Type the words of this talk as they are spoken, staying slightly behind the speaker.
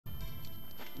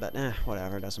but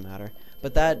whatever, doesn't matter.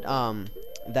 But that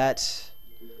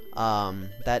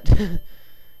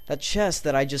that chest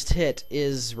that I just hit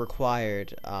is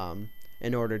required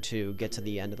in order to get to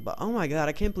the end of the boss. Oh my god,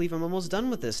 I can't believe I'm almost done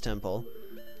with this temple.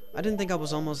 I didn't think I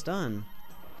was almost done.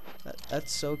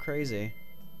 That's so crazy.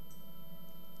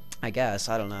 I guess,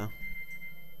 I don't know.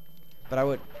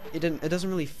 But it doesn't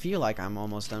really feel like I'm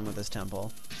almost done with this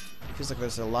temple. It feels like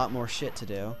there's a lot more shit to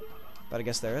do. But I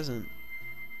guess there isn't.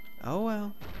 Oh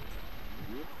well.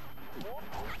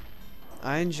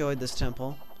 I enjoyed this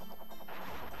temple.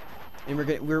 And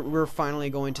we're finally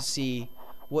going to see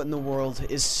what in the world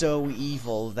is so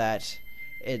evil that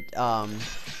it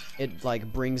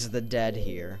like brings the dead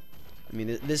here. I mean,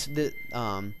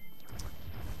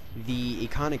 the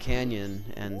Iconic Canyon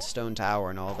and Stone Tower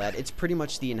and all that, it's pretty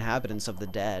much the inhabitants of the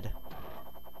dead.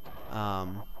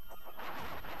 But,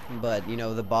 you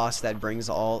know, the boss that brings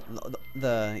all...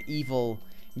 the evil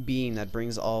being that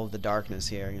brings all of the darkness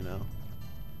here, you know.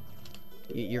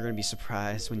 You're gonna be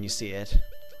surprised when you see it.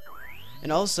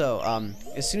 And also,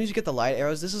 as soon as you get the light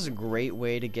arrows, this is a great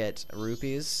way to get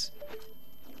rupees.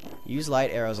 Use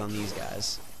light arrows on these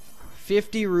guys.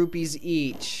 50 rupees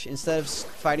each, instead of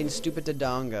fighting stupid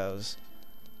Dodongos.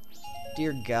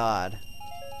 Dear God.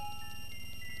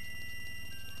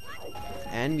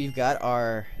 And we've got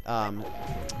our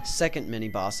second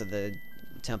mini-boss of the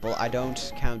temple. I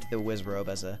don't count the Wizrobe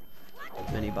as a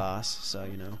mini-boss, so,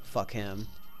 you know, fuck him.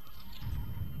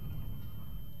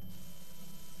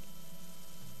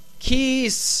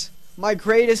 Keys! My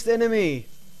greatest enemy!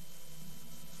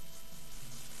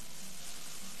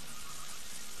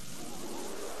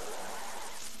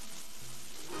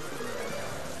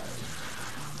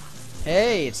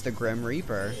 Hey, it's the Grim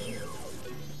Reaper.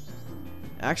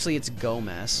 Actually, it's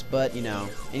GOMESS, but, you know,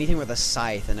 anything with a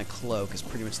scythe and a cloak is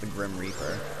pretty much the Grim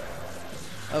Reaper.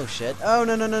 Oh, shit. Oh,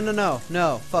 no, no, no, no, no.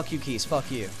 No. Fuck you, Keys. Fuck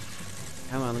you.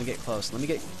 Come on, let me get close. Let me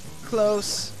get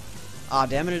close. Aw,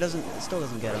 damn it, it still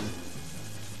doesn't get him.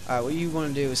 Alright, what you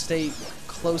want to do is stay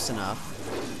close enough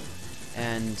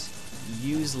and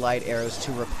use light arrows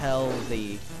to repel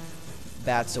the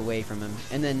bats away from him.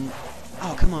 And then...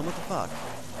 oh, come on, what the fuck?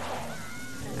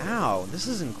 Ow, this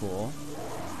isn't cool.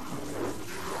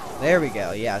 There we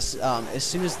go, yes. As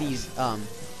soon as these,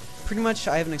 pretty much,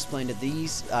 I haven't explained it,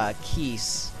 these,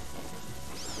 keys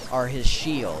are his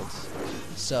shield.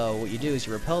 So, what you do is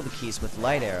you repel the keys with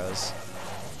light arrows.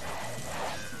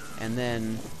 And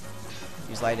then,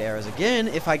 use light arrows again,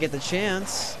 if I get the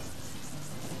chance.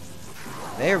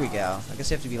 There we go. I guess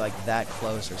you have to be, like, that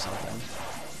close or something.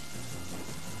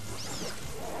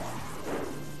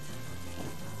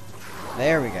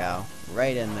 There we go.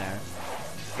 Right in there.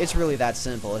 It's really that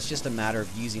simple. It's just a matter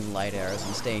of using light arrows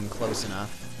and staying close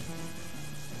enough.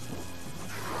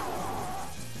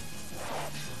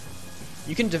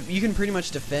 You can pretty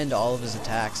much defend all of his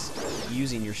attacks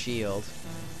using your shield.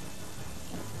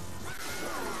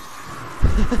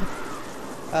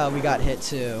 We got hit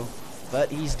too,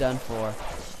 but he's done for.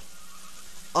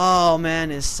 Oh man,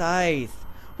 his scythe.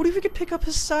 What if we could pick up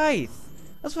his scythe?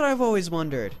 That's what I've always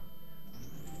wondered.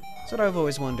 That's what I've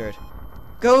always wondered.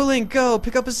 Go, Link, go!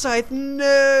 Pick up a scythe!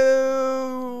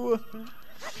 No!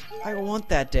 I want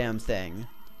that damn thing.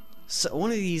 So,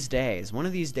 one of these days,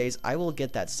 I will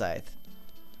get that scythe.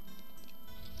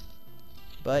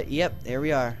 But, yep, there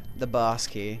we are. The boss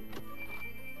key.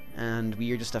 And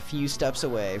we are just a few steps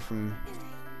away from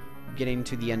getting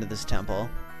to the end of this temple.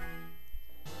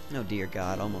 Oh dear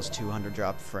God, almost 200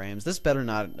 dropped frames. This better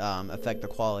not affect the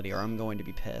quality or I'm going to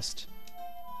be pissed.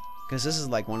 Because this is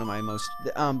like one of my most,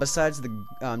 besides the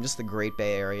just the Great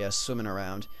Bay area, swimming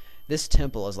around, this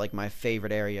temple is like my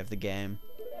favorite area of the game.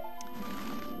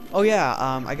 Oh yeah,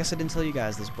 I guess I didn't tell you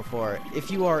guys this before.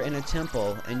 If you are in a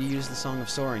temple and you use the Song of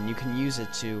Soaring, you can use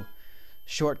it to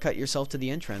shortcut yourself to the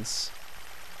entrance.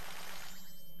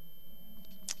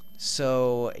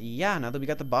 So yeah, now that we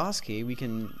got the boss key, we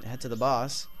can head to the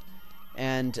boss.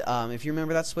 And if you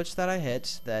remember that switch that I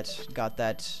hit, that got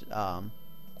that.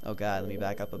 Oh god, let me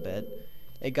back up a bit.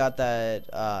 It got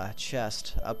that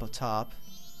chest up top.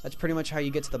 That's pretty much how you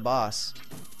get to the boss.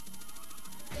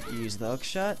 You use the hook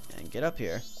shot and get up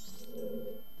here.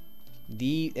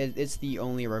 It's the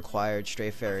only required Stray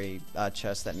Fairy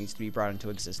chest that needs to be brought into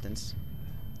existence.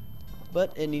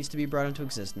 But it needs to be brought into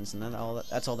existence, and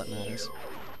that's all that matters.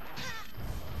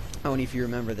 Oh, and if you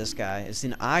remember this guy, it's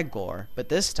an Igor, but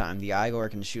this time the Igor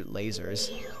can shoot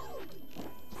lasers.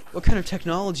 What kind of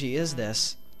technology is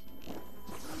this?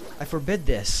 I forbid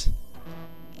this.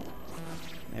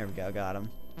 There we go, got him.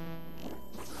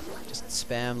 Just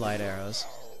spam light arrows.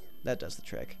 That does the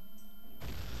trick.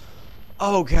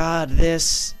 Oh god,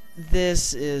 this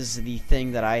This is the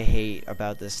thing that I hate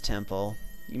about this temple.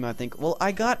 You might think, well,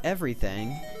 I got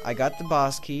everything. I got the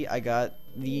boss key. I got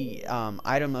the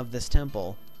item of this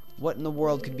temple. What in the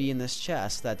world could be in this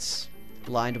chest that's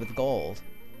lined with gold?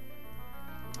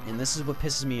 And this is what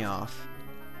pisses me off.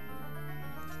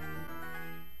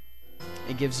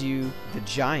 It gives you the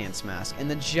Giant's Mask.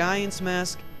 And the Giant's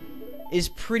Mask is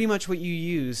pretty much what you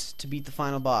use to beat the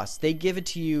final boss. They give it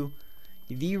to you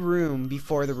the room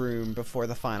before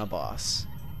the final boss.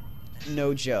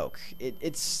 No joke.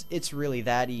 It's really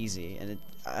that easy, and it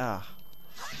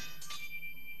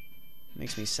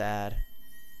makes me sad.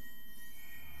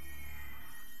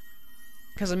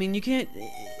 Because I mean, you can't.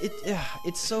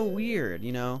 It's so weird,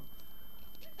 you know.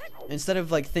 Instead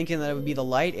of like thinking that it would be the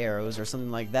light arrows or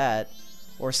something like that,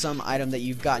 or some item that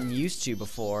you've gotten used to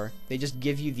before, they just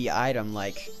give you the item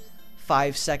like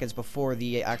 5 seconds before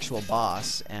the actual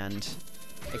boss and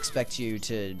expect you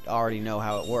to already know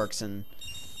how it works, and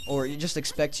or just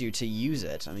expect you to use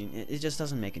it. I mean, it just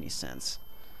doesn't make any sense.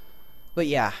 But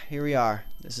yeah, here we are.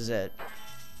 This is it.